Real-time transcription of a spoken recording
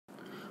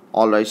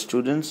Alright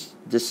students,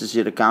 this is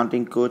your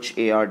accounting coach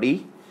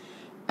ARD,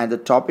 and the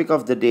topic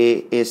of the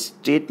day is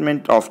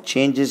statement of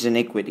changes in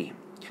equity.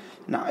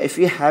 Now if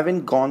you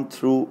haven't gone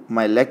through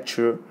my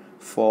lecture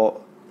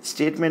for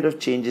statement of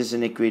changes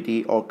in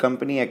equity or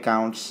company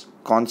accounts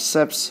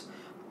concepts,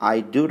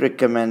 I do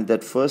recommend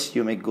that first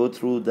you may go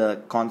through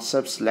the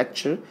concepts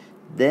lecture,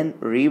 then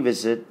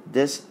revisit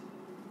this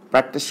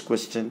practice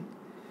question.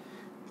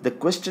 The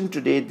question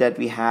today that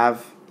we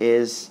have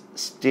is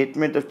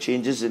statement of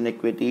changes in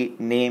equity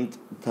named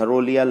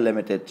Dharolia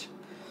Ltd.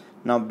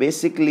 Now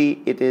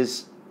basically it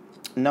is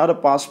not a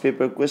past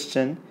paper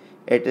question,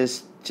 it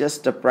is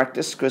just a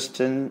practice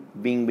question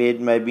being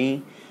made by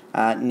me,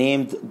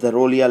 named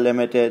Dharolia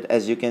Ltd.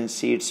 As you can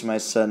see, it's my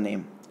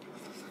surname.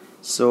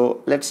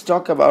 So let's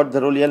talk about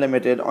Dharolia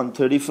Ltd. On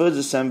 31st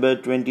December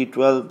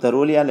 2012,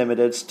 Dharolia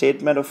Ltd.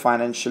 Statement of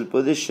financial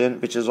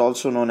position, which is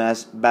also known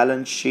as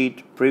balance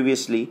sheet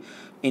previously,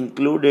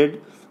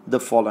 included the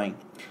following.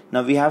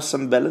 Now we have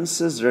some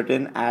balances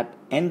written at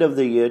end of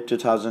the year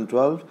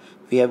 2012.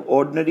 We have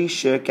ordinary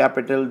share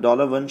capital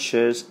 $1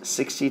 shares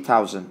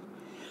 60,000.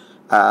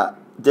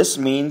 This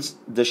means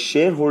the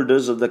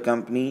shareholders of the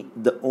company,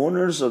 the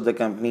owners of the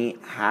company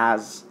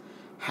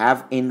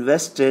have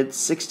invested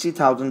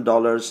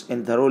 $60,000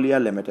 in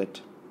Dharolia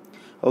Ltd.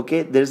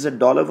 Okay, there is a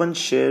 $1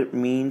 share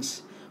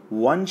means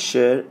one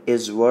share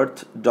is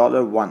worth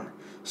 $1.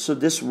 So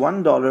this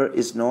 $1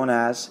 is known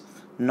as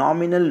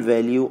nominal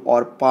value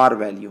or par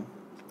value.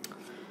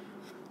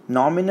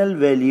 Nominal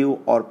value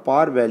or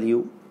par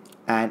value,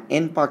 and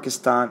in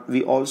Pakistan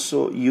we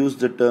also use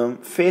the term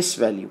face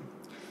value.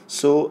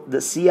 So the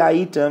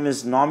CAIE term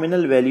is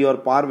nominal value or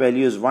par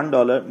value is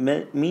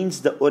 $1,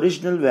 means the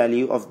original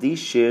value of these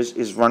shares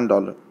is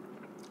 $1.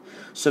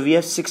 So we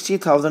have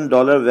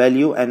 $60,000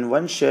 value and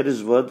one share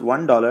is worth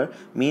 $1,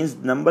 means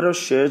number of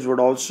shares would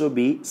also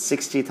be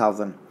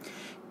 60,000.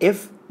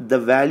 If the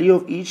value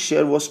of each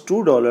share was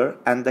 $2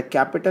 and the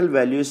capital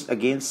value is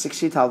again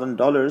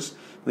 $60,000,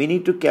 we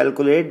need to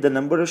calculate the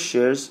number of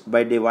shares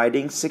by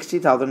dividing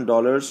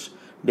 $60,000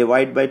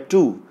 divided by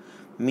 2,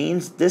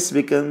 means this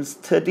becomes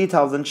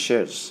 30,000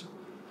 shares.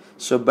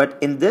 So but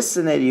in this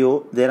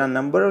scenario there are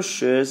number of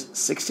shares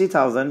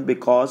 60,000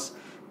 because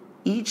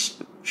each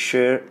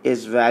share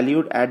is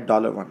valued at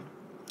 $1.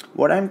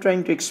 What I'm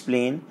trying to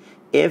explain,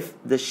 if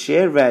the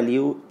share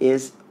value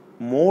is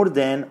more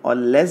than or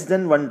less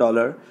than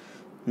 $1,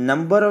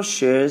 number of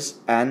shares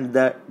and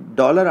the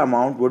dollar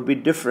amount would be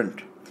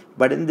different,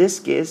 but in this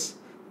case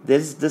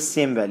this is the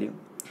same value.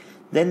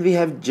 Then we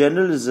have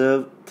general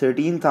reserve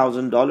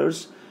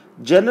 $13,000.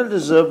 General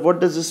reserve, what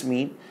does this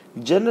mean?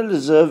 General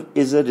reserve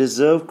is a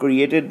reserve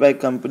created by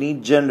company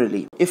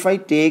generally. If I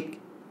take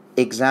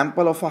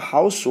example of a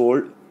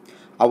household,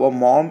 our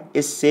mom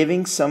is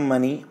saving some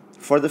money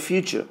for the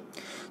future.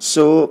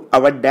 So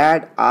our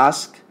dad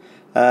asks,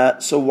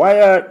 so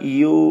why are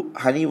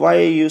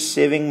you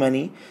saving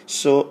money?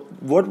 So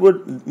what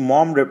would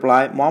mom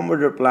reply? Mom would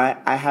reply,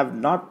 I have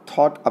not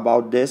thought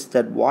about this,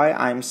 that why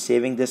I'm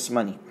saving this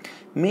money.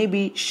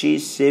 Maybe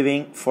she's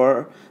saving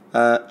for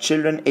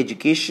children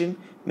education,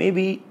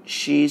 maybe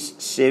she's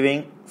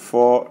saving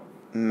for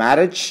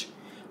marriage.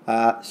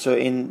 So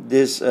in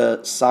this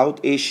South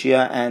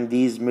Asia and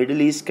these Middle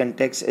East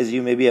contexts, as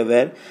you may be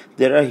aware,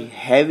 there are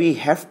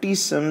hefty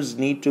sums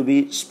need to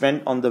be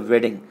spent on the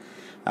wedding,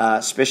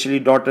 especially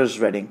daughter's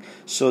wedding.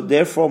 So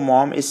therefore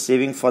mom is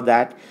saving for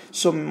that.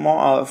 So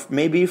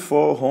maybe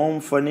for home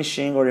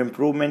furnishing or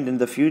improvement in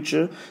the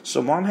future.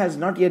 So mom has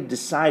not yet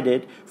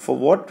decided for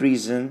what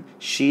reason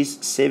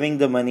she's saving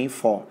the money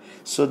for.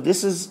 So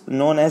this is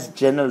known as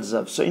general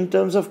reserve. So in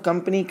terms of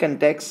company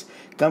context,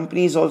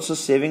 company is also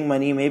saving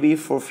money, maybe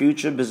for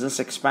future business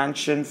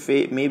expansion,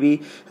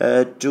 maybe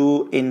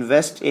to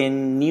invest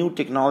in new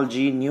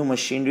technology, new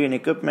machinery and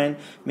equipment,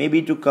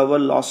 maybe to cover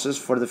losses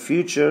for the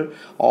future,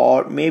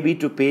 or maybe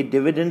to pay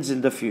dividends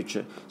in the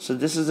future. So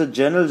this is a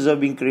general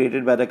reserve being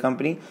created by the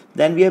company.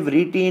 Then we have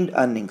retained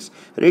earnings.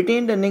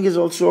 Retained earning is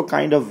also a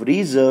kind of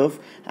reserve,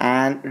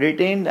 and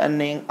retained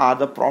earning are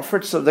the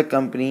profits of the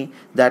company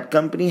that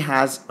company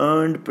has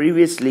earned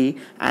previously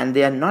and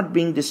they are not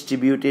being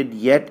distributed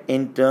yet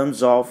in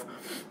terms of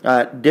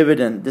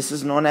dividend. This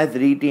is known as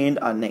retained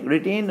earning.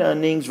 Retained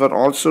earnings were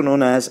also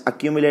known as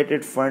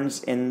accumulated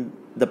funds in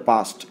the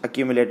past,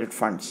 accumulated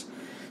funds.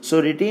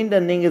 So retained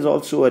earning is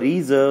also a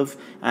reserve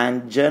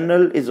and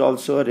general is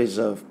also a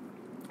reserve.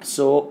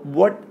 So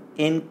what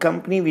in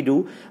company we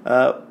do,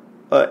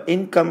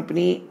 in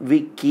company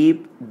we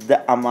keep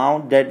the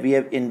amount that we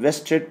have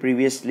invested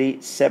previously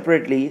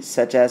separately,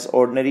 such as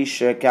ordinary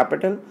share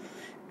capital,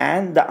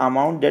 and the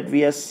amount that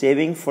we are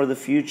saving for the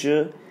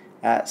future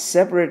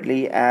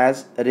separately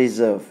as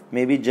reserve,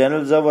 maybe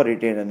general reserve or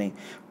retained earning.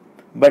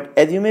 But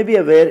as you may be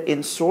aware,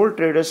 in sole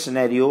trader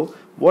scenario,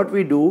 what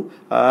we do,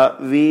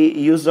 we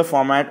use the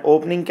format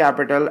opening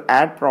capital,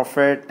 add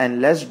profit,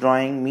 and less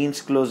drawing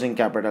means closing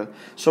capital.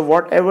 So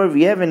whatever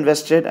we have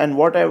invested and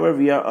whatever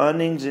we are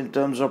earnings in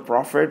terms of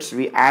profits,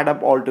 we add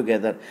up all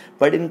together.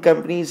 But in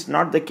companies,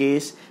 not the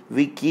case.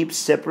 We keep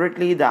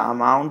separately the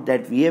amount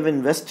that we have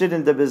invested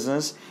in the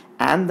business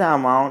and the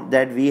amount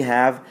that we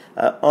have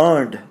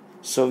earned.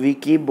 So we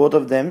keep both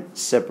of them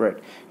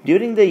separate.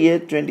 During the year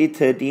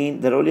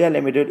 2013, Dharolia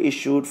Ltd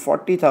issued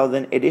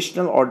 40,000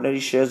 additional ordinary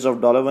shares of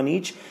 $1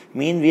 each,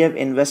 mean we have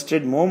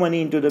invested more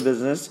money into the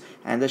business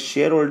and the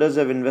shareholders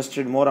have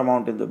invested more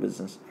amount in the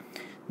business.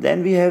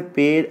 Then we have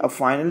paid a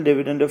final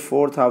dividend of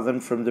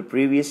 4,000 from the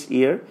previous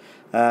year.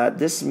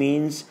 This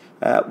means,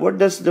 what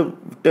does the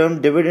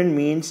term dividend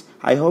means?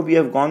 I hope you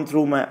have gone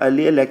through my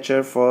earlier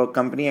lecture for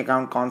company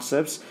account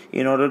concepts.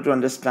 In order to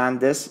understand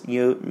this,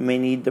 you may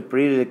need the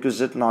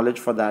prerequisite knowledge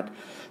for that.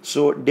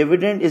 So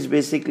dividend is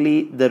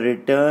basically the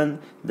return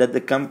that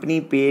the company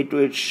paid to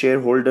its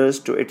shareholders,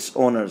 to its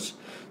owners.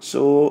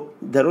 So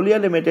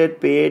Dharolia Ltd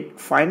paid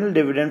final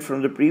dividend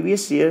from the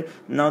previous year.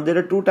 Now there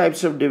are two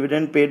types of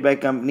dividend paid by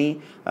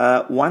company.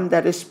 One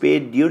that is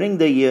paid during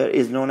the year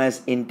is known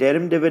as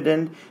interim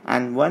dividend,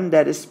 and one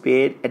that is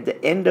paid at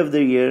the end of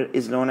the year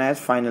is known as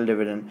final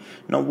dividend.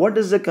 Now what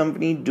does the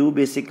company do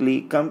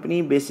basically?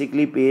 Company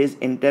basically pays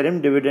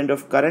interim dividend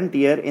of current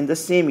year in the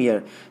same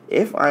year.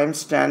 If I am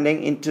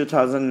standing in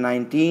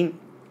 2019,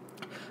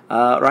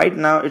 right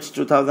now it's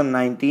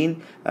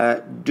 2019.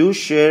 Do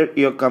share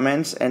your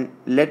comments and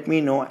let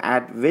me know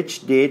at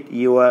which date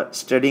you are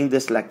studying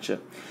this lecture.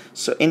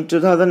 So in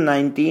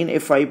 2019,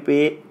 if I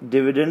pay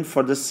dividend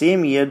for the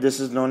same year, this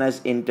is known as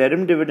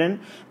interim dividend,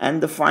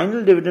 and the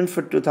final dividend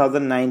for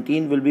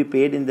 2019 will be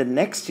paid in the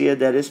next year,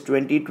 that is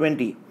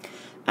 2020.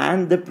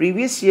 And the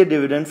previous year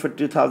dividend for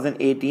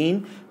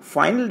 2018,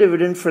 final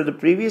dividend for the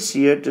previous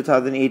year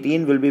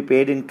 2018 will be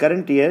paid in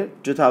current year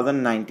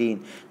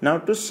 2019. Now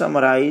to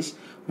summarize,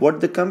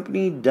 what the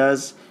company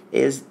does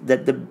is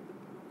that the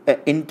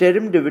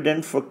interim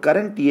dividend for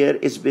current year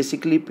is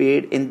basically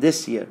paid in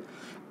this year,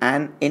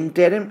 and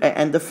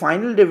the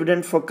final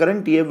dividend for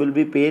current year will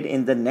be paid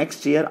in the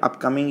next year,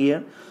 upcoming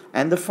year,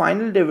 and the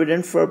final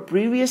dividend for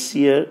previous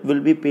year will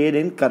be paid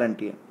in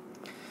current year.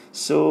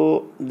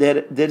 So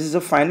there is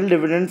a final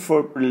dividend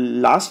for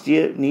last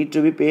year need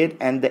to be paid,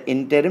 and the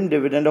interim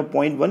dividend of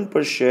 0.1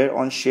 per share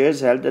on shares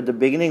held at the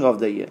beginning of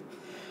the year.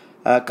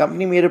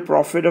 Company made a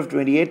profit of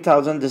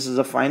 28,000. This is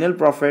a final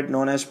profit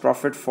known as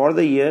profit for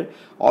the year,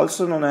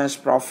 also known as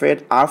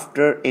profit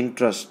after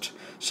interest.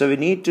 So we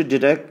need to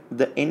deduct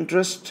the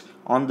interest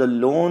on the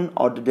loan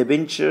or the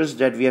debentures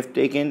that we have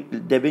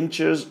taken.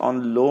 Debentures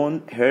on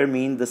loan here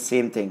mean the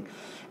same thing.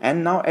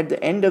 And now at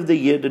the end of the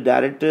year, the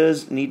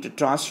directors need to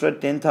transfer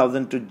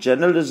 10,000 to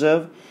general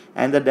reserve,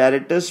 and the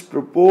directors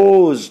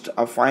proposed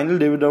a final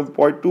dividend of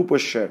 0.2 per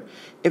share.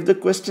 If the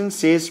question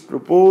says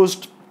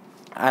proposed,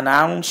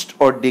 announced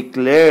or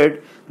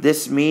declared,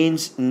 this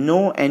means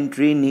no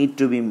entry need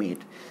to be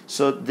made.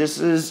 So this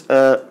is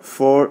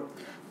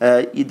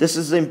this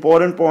is the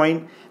important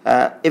point.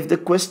 If the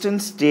question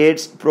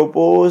states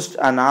proposed,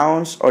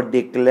 announced or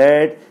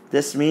declared,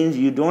 this means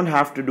you don't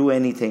have to do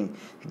anything.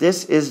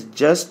 This is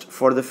just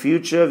for the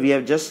future. We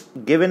have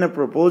just given a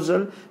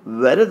proposal.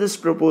 Whether this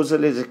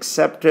proposal is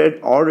accepted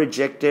or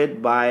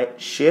rejected by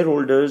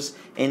shareholders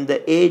in the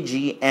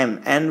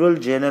AGM, annual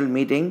general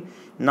meeting,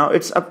 now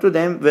it's up to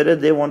them whether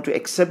they want to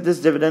accept this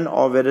dividend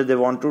or whether they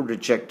want to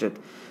reject it.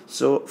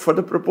 So for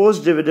the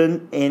proposed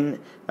dividend in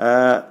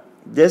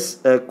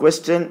this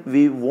question,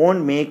 we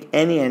won't make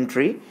any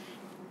entry.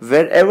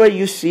 Wherever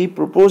you see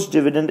proposed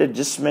dividend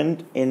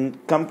adjustment in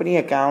company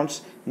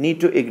accounts,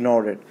 need to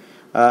ignore it.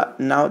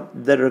 Now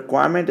the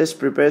requirement is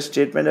prepare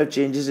statement of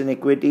changes in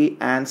equity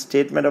and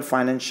statement of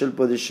financial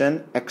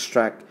position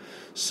extract.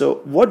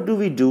 So what do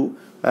we do?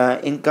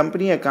 In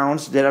company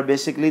accounts, there are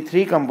basically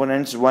three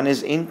components. One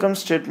is income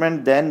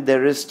statement, then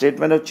there is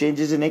statement of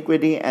changes in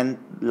equity, and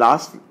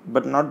last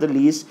but not the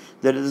least,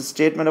 there is a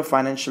statement of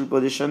financial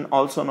position,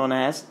 also known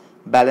as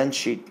balance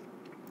sheet.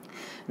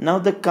 Now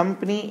the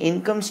company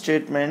income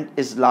statement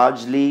is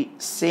largely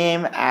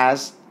same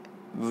as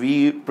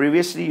we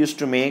previously used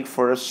to make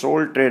for a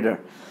sole trader.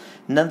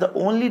 Now the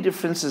only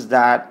difference is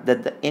that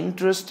the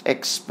interest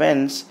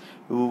expense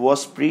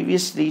was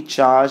previously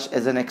charged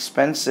as an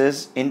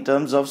expenses in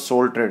terms of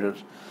sole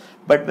traders.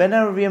 But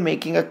whenever we are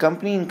making a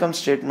company income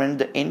statement,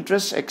 the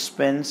interest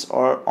expense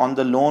or on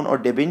the loan or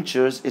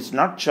debentures is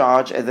not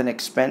charged as an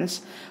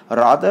expense.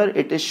 Rather,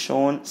 it is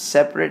shown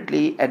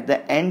separately at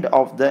the end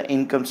of the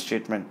income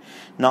statement.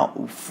 Now,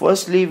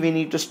 firstly, we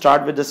need to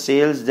start with the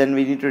sales. Then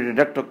we need to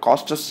deduct the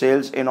cost of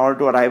sales in order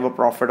to arrive a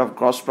profit of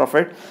gross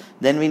profit.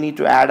 Then we need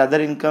to add other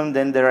income.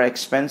 Then there are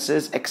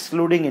expenses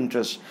excluding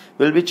interest.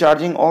 We'll be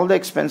charging all the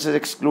expenses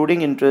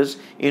excluding interest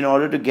in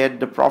order to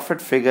get the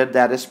profit figure,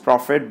 that is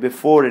profit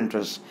before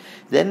interest.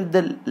 Then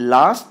the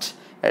last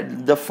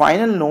At the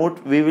final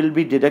note, we will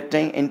be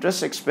deducting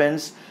interest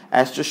expense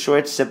as to show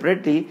it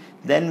separately.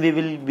 Then we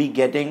will be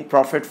getting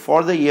profit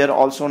for the year,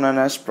 also known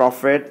as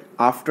profit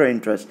after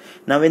interest.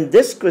 Now in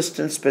this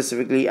question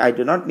specifically, I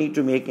do not need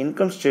to make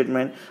income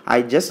statement.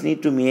 I just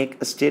need to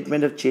make a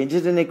statement of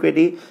changes in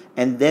equity,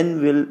 and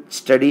then we'll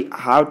study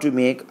how to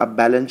make a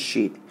balance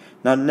sheet.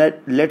 Now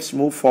let's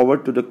move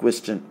forward to the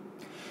question.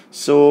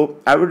 So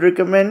I would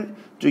recommend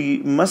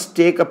you must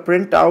take a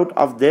printout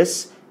of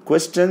this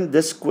question.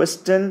 This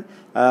question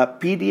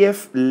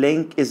PDF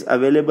link is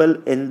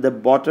available in the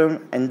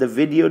bottom in the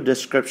video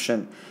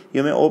description.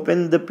 You may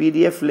open the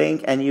PDF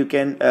link and you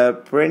can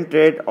print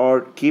it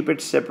or keep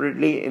it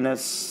separately in a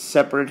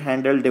separate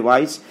handheld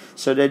device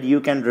so that you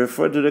can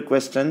refer to the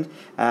question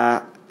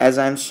as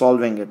I am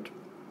solving it.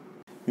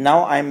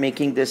 Now I am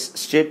making this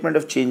statement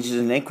of changes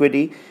in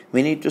equity.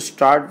 We need to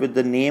start with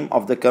the name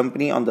of the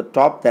company on the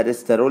top, that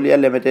is Dharolia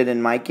Ltd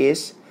in my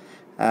case.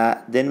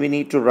 Then we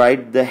need to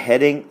write the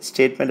heading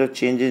statement of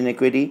changes in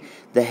equity.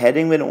 The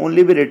heading will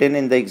only be written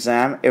in the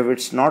exam if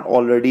it's not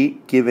already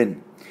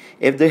given.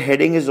 If the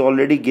heading is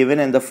already given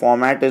and the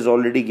format is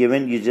already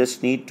given, you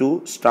just need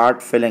to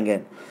start filling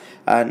in.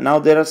 Now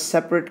there are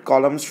separate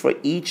columns for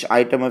each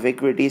item of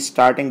equity,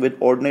 starting with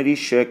ordinary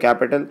share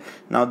capital.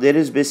 Now there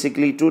is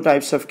basically two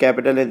types of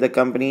capital in the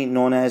company,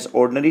 known as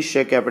ordinary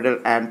share capital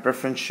and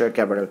preference share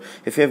capital.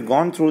 If you have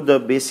gone through the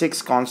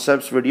basics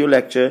concepts video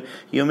lecture,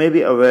 you may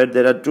be aware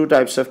there are two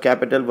types of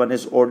capital. One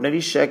is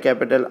ordinary share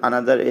capital,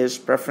 another is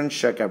preference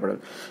share capital.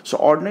 So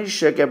ordinary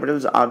share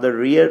capitals are the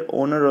real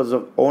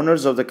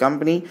owners of the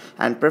company,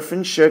 and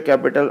preference share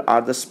capital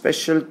are the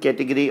special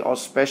category or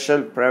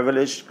special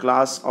privileged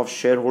class of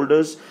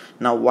shareholders.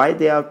 Now why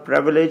they are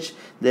privileged?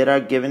 They are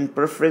given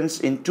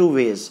preference in two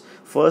ways.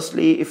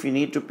 Firstly, if you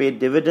need to pay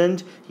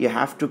dividend, you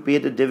have to pay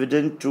the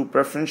dividend to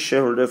preference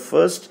shareholder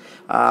first.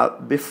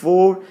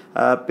 Before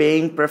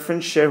paying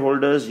preference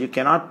shareholders, you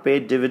cannot pay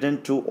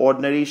dividend to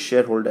ordinary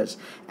shareholders.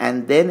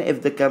 And then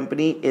if the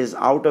company is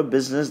out of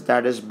business,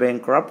 that is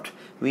bankrupt,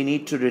 we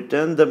need to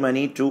return the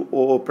money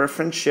to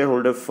preference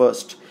shareholder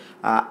first.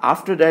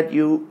 After that,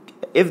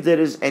 if there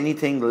is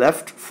anything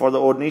left for the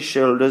ordinary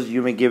shareholders,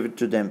 you may give it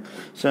to them.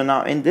 So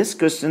now in this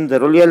question, the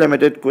Dharolia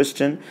Limited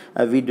question,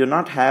 we do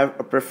not have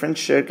a preference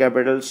share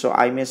capital, so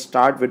I may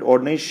start with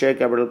ordinary share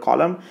capital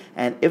column,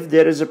 and if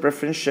there is a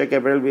preference share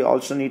capital, we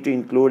also need to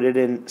include it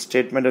in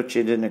statement of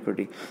change in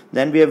equity.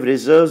 Then we have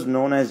reserves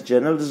known as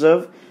general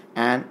reserve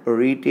and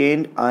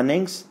retained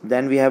earnings.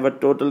 Then we have a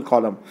total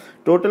column.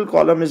 Total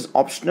column is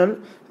optional.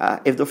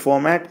 If the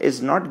format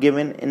is not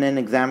given in an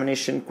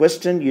examination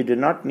question, you do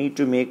not need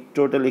to make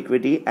total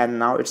equity, and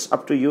now it's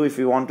up to you if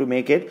you want to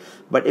make it.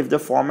 But if the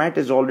format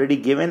is already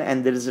given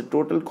and there is a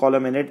total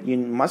column in it, you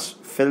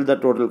must fill the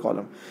total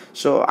column.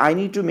 So I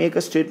need to make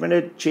a statement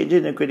of change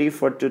in equity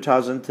for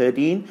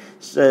 2013,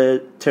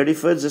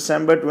 31st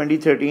December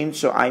 2013.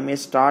 So I may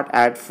start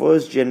at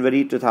 1st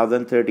January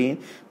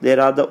 2013. There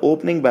are the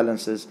opening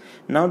balances.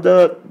 Now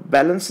the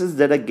balances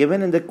that are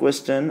given in the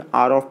question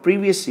are of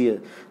previous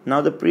year. Now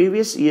the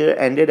previous year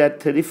ended at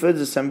 31st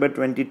December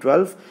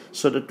 2012.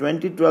 So the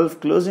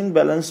 2012 closing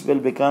balance will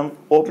become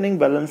opening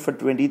balance for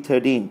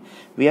 2013.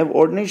 We have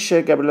ordinary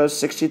share capital of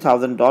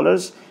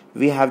 $60,000.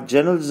 We have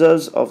general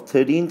reserves of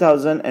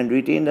 $13,000 and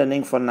retained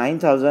earning for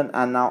 $9,000.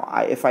 And now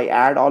if I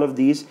add all of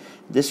these,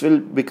 this will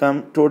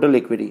become total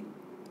equity.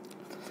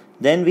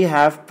 Then we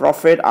have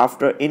profit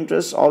after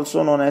interest,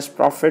 also known as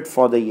profit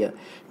for the year.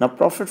 Now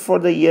profit for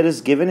the year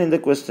is given in the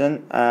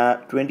question,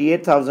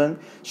 28,000.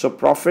 So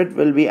profit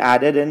will be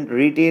added in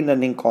retained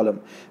earning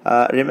column.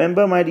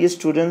 Remember, my dear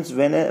students,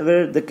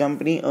 whenever the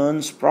company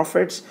earns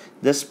profits,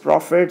 these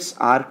profits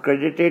are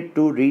credited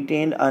to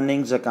retained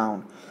earnings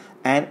account.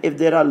 And if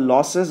there are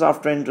losses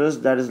after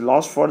interest, that is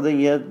loss for the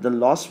year, the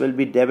loss will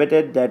be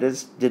debited, that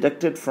is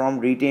deducted from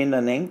retained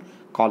earning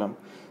column.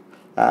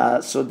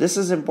 So this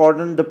is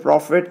important. The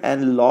profit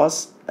and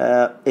loss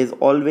is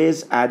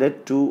always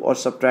added to or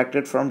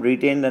subtracted from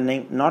retained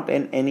earning, not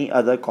in any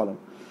other column.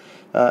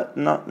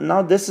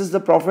 Now this is the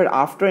profit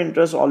after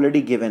interest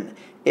already given.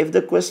 If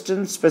the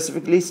question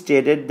specifically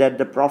stated that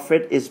the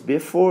profit is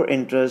before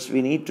interest,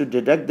 we need to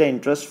deduct the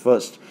interest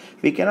first.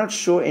 We cannot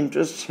show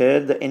interest here.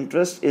 The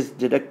interest is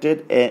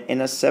deducted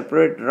in a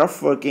separate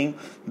rough working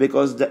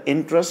because the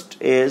interest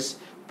is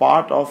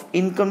part of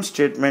income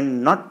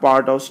statement, not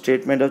part of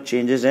statement of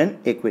changes in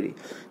equity.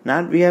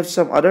 Now we have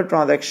some other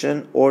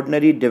transaction,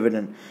 ordinary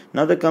dividend.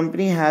 Now the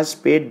company has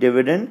paid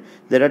dividend.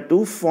 There are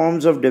two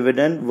forms of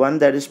dividend. One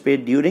that is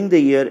paid during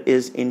the year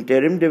is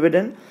interim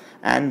dividend,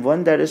 and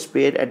one that is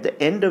paid at the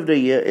end of the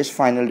year is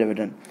final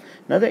dividend.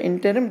 Now the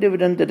interim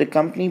dividend that the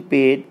company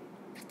paid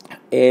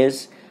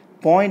is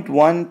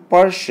 0.1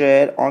 per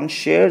share on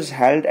shares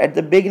held at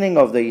the beginning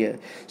of the year.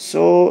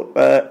 So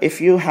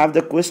if you have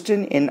the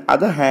question in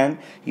other hand,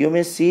 you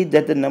may see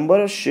that the number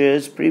of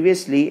shares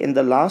previously in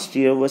the last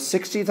year was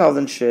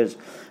 60,000 shares.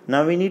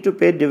 Now we need to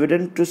pay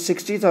dividend to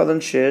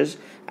 60,000 shares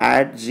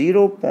at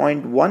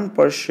 0.1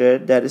 per share,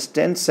 that is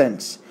 10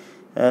 cents.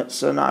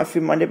 So now if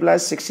we multiply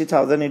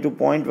 60,000 into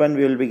 0.1,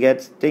 we will be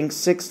getting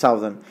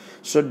 6,000.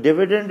 So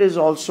dividend is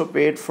also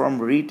paid from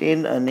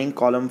retained earning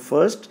column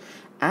first,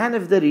 and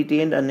if the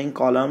retained earning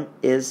column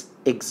is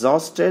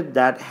exhausted,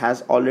 that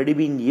has already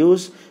been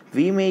used,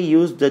 we may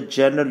use the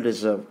general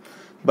reserve.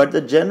 But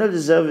the general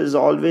reserve is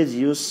always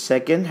used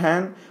second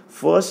hand.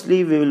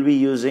 Firstly, we will be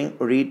using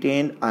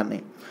retained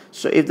earning.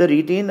 So if the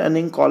retained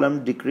earning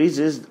column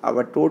decreases,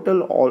 our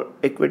total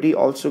equity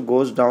also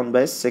goes down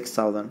by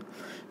 6,000.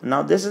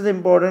 Now this is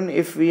important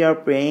if we are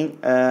paying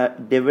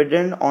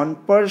dividend on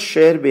per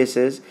share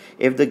basis.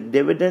 If the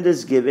dividend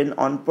is given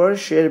on per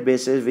share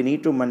basis, we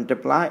need to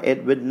multiply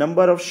it with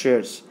number of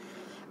shares.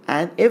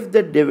 And if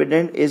the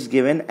dividend is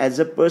given as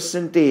a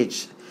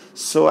percentage,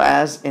 so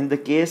as in the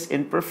case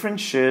in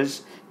preference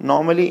shares,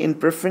 normally in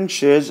preference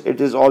shares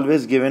it is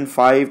always given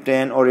 5,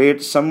 10 or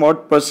 8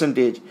 somewhat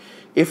percentage.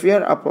 If we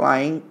are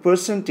applying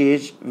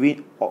percentage,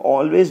 we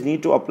always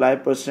need to apply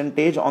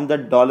percentage on the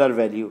dollar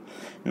value.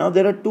 Now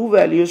there are two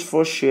values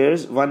for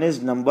shares. One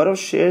is number of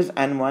shares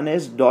and one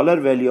is dollar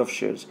value of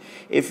shares.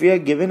 If we are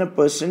given a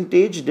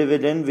percentage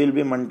dividend, we'll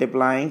be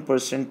multiplying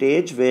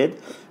percentage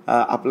with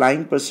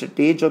applying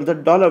percentage on the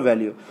dollar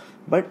value.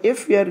 But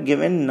if we are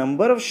given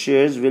number of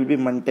shares, we'll be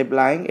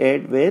multiplying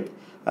it with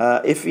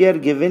if we are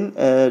given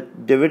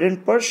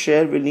dividend per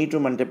share, we'll need to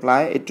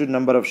multiply it to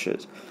number of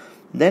shares.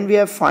 Then we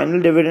have final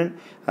dividend.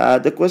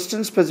 The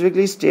question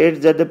specifically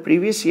states that the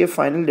previous year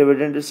final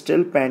dividend is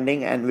still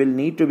pending and will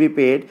need to be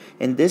paid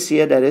in this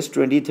year, that is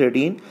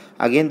 2013.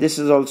 Again, this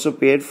is also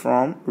paid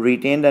from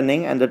retained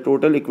earning and the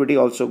total equity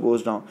also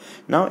goes down.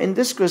 Now in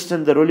this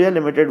question, Dharolia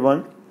Limited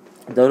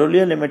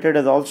Dharolia Limited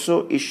has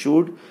also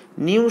issued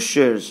new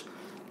shares.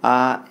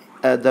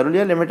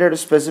 Dharolia Limited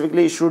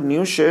specifically issued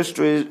new shares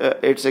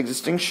to its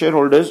existing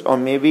shareholders, or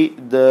maybe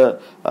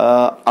the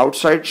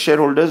outside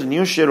shareholders,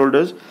 new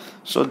shareholders.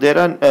 So there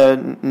are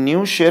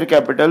new share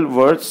capital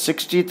worth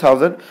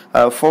 60,000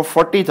 for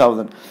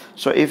 40,000.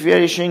 So if we are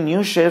issuing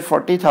new share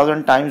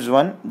 40,000 times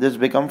 1, this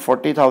becomes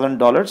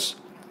 $40,000.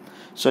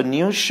 So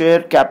new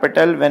share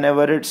capital,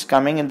 whenever it's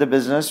coming in the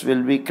business,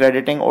 will be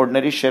crediting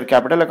ordinary share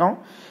capital account.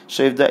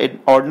 So if the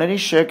ordinary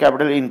share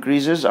capital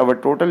increases, our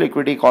total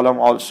equity column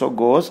also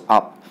goes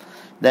up.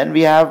 Then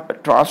we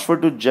have transfer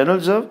to general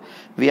reserve.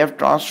 We have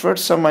transferred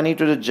some money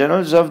to the general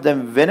reserve.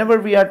 Then whenever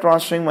we are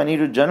transferring money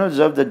to general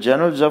reserve, the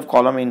general reserve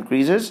column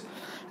increases.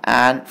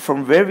 And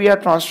from where we are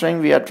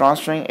transferring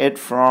it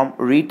from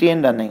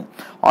retained earning.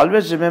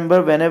 Always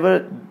remember,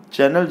 whenever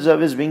general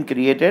reserve is being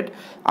created,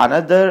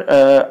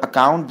 another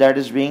account that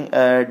is being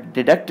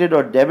deducted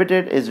or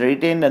debited is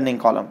retained earning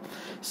column.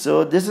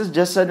 So this is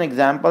just an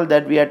example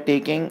that we are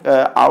taking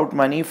out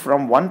money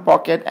from one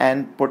pocket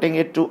and putting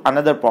it to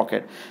another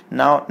pocket.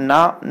 Now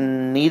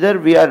neither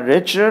we are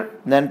richer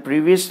than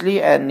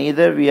previously and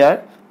neither we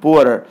are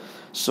poorer.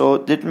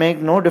 So it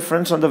makes no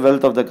difference on the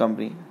wealth of the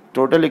company.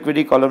 Total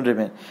equity column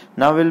remain.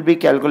 Now we'll be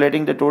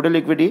calculating the total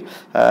equity.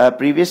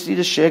 Previously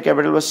the share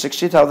capital was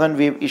 60,000.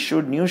 We've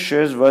issued new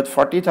shares worth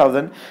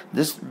 40,000.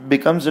 This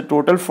becomes the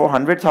total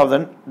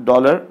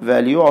 $400,000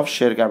 value of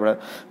share capital.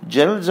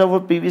 General reserve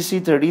of previously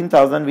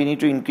 13,000. We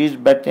need to increase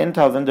by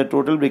 10,000. The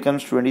total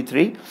becomes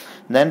 23.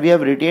 Then we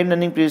have retained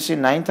earning previously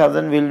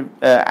 9,000. We'll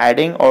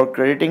adding or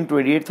crediting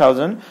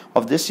 28,000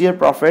 of this year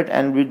profit,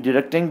 and we're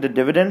deducting the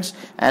dividends,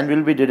 and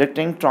we'll be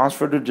deducting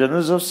transfer to general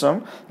reserve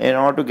sum in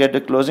order to get the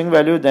closing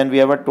value. Then we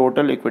have a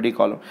total equity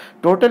column.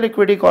 Total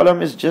equity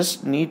column is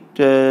just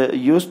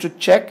used to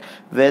check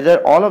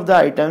whether all of the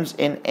items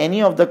in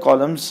any of the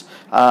columns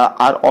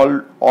are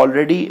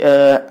already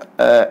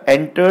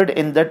entered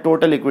in the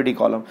total equity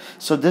column.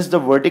 So this, the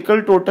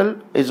vertical total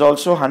is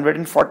also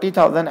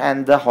 140,000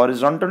 and the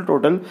horizontal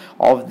total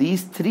of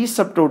these three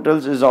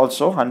subtotals is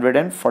also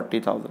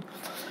 140,000.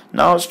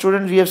 Now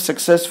students, we have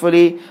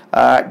successfully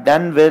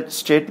done with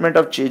statement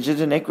of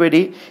changes in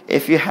equity.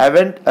 If you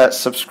haven't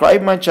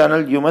subscribed my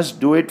channel, you must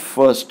do it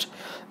first.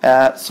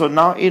 So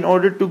now in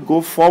order to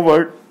go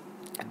forward,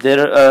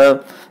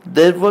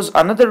 there was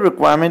another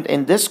requirement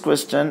in this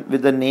question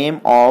with the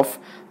name of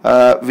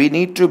we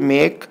need to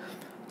make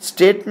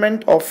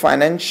statement of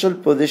financial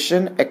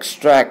position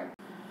extract.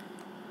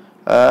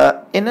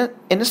 In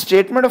a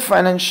statement of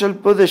financial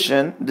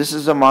position, this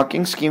is a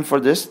marking scheme for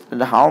this.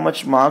 How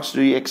much marks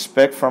do you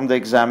expect from the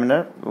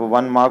examiner?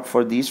 1 mark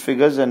for these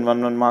figures and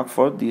 1 mark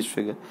for these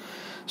figures.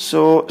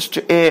 So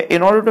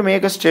in order to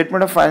make a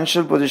statement of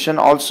financial position,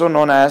 also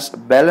known as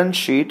balance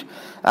sheet,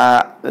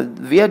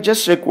 we are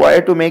just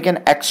required to make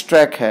an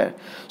extract here.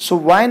 So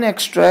why an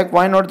extract?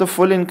 Why not the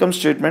full income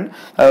statement,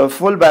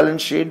 full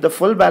balance sheet? The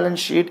full balance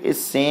sheet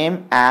is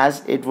same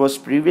as it was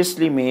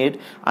previously made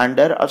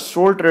under a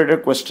sole trader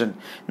question.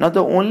 Now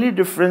the only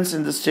difference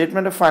in the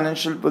statement of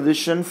financial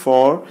position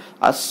for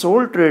a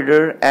sole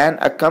trader and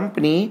a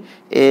company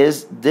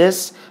is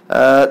this,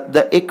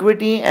 the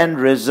equity and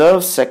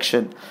reserve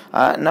section.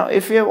 Now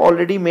if you have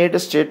already made a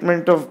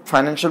statement of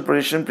financial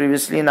position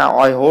previously, now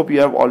I hope you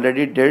have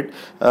already did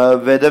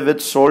whether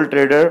with sole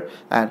trader.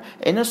 And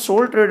in a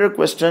sole trader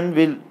question,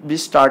 we'll be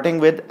starting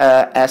with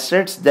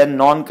assets, then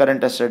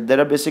non-current asset. There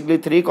are basically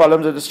three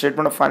columns of the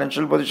statement of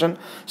financial position,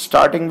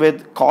 starting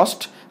with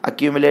cost,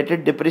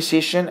 accumulated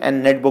depreciation,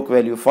 and net book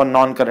value for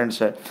non-current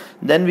asset.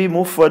 Then we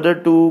move further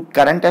to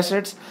current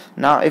assets.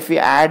 Now if we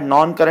add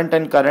non-current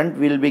and current,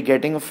 we'll be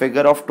getting a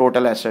figure of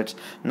total assets.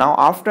 Now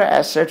after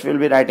assets, we'll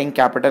be writing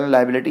capital and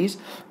liabilities.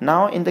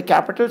 Now in the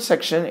capital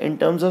section, in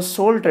terms of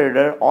sole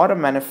trader or a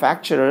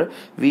manufacturer,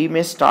 we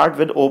may start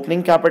with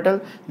opening capital,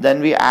 then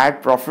we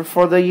add profit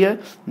for the year,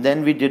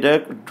 then we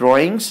deduct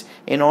drawings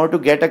in order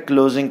to get a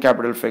closing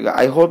capital figure.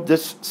 I hope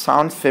this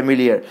sounds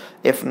familiar.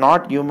 If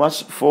not, you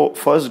must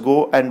first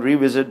go and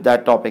revisit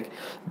that topic.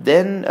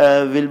 Then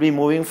we'll be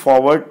moving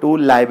forward to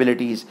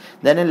liabilities.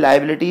 Then in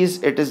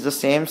liabilities, it is the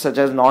same, such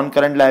as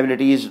non-current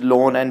liabilities,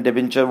 loan and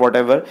debenture,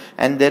 whatever,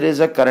 and there is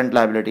a current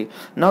liability.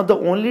 Now the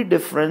only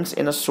difference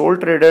in a sole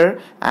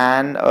trader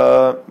and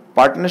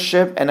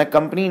partnership and a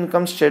company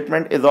income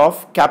statement is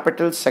of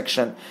capital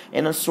section.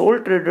 In a sole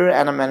trader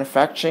and a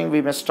manufacturing,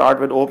 we may start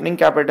with opening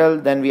capital,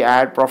 then we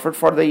add profit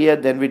for the year,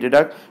 then we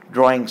deduct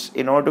drawings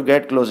in order to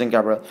get closing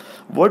capital.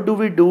 What do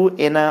we do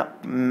in a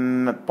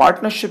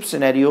partnership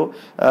scenario?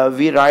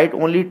 We write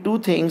only two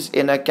things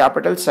in a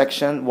capital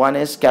section. One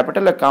is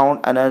capital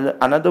account and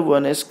another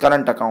one is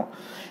current account.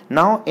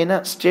 Now in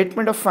a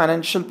statement of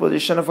financial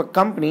position of a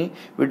company,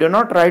 we do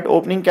not write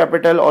opening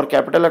capital or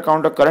capital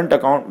account or current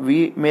account.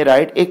 We may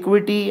write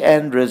equity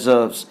and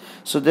reserves.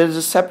 So there is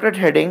a separate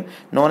heading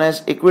known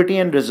as equity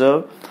and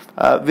reserve.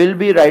 We'll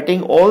be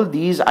writing all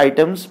these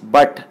items,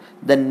 but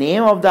the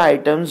name of the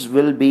items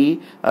will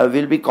be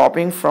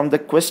copying from the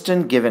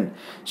question given.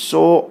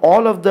 So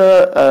all of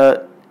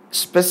the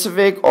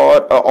specific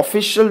or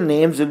official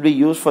names will be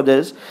used for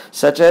this,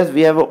 such as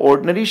we have an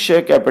ordinary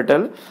share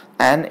capital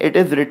and it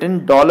is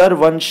written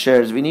 $1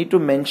 shares. We need to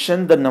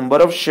mention the number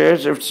of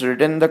shares if it's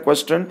written in the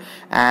question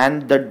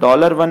and the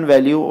 $1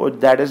 value, or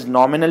that is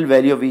nominal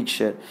value of each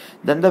share.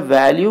 Then the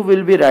value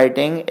we'll be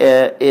writing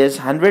is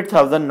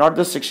 100,000, not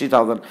the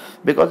 60,000,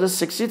 because the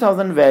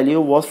 60,000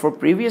 value was for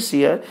previous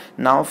year.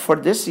 Now for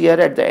this year,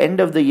 at the end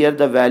of the year,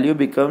 the value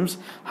becomes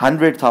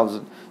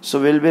 100,000. So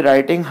we'll be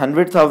writing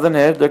 100,000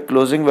 here, the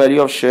closing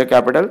value of share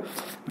capital.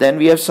 Then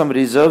we have some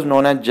reserves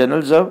known as general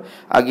reserve.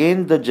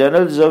 Again, the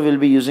general reserve will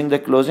be using the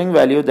closing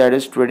value, that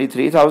is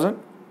 23,000.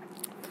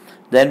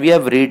 Then we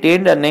have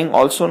retained earning,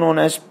 also known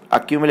as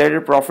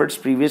accumulated profits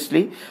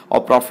previously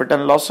or profit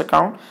and loss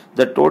account.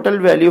 The total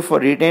value for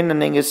retained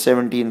earning is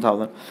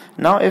 17,000.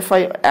 Now if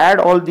I add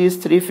all these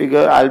three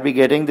figures, I'll be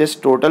getting this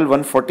total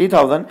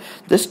 140,000.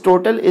 This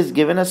total is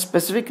given a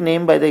specific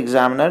name by the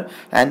examiner,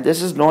 and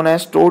this is known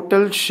as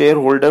total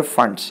shareholder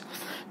funds.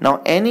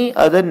 Now any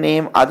other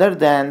name other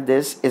than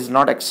this is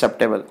not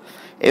acceptable.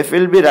 If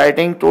we'll be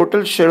writing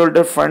total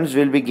shareholder funds,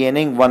 we'll be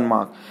gaining 1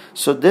 mark.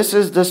 So this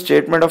is the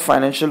statement of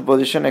financial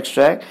position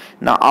extract.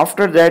 Now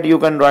after that, you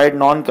can write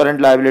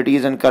non-current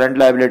liabilities and current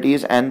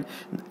liabilities, and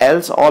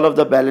else all of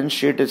the balance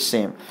sheet is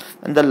same.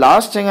 And the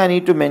last thing I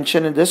need to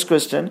mention in this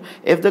question,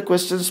 if the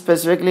question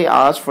specifically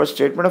asks for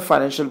statement of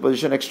financial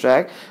position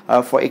extract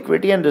for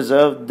equity and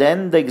reserve,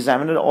 then the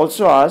examiner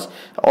also asks,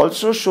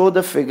 also show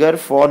the figure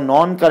for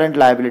non-current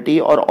liability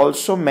or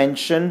also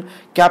mention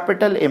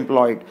capital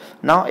employed.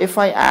 Now if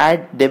I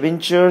add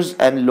debentures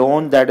and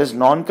loan, that is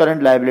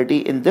non-current liability,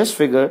 in this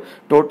figure,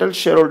 total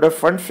shareholder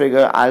fund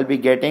figure, I'll be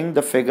getting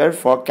the figure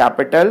for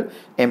capital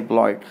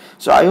employed.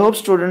 So I hope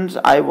students,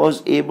 I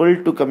was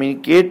able to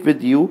communicate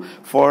with you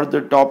for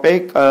the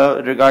topic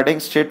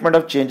regarding statement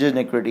of changes in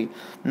equity.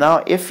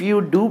 Now if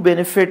you do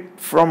benefit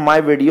from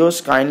my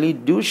videos, kindly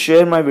do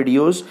share my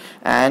videos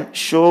and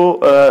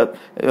show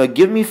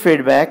give me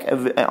feedback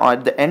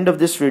at the end of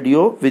this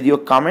video with your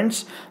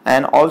comments,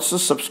 and also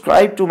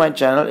subscribe to my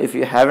channel if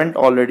you haven't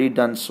already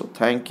done so.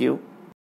 Thank you.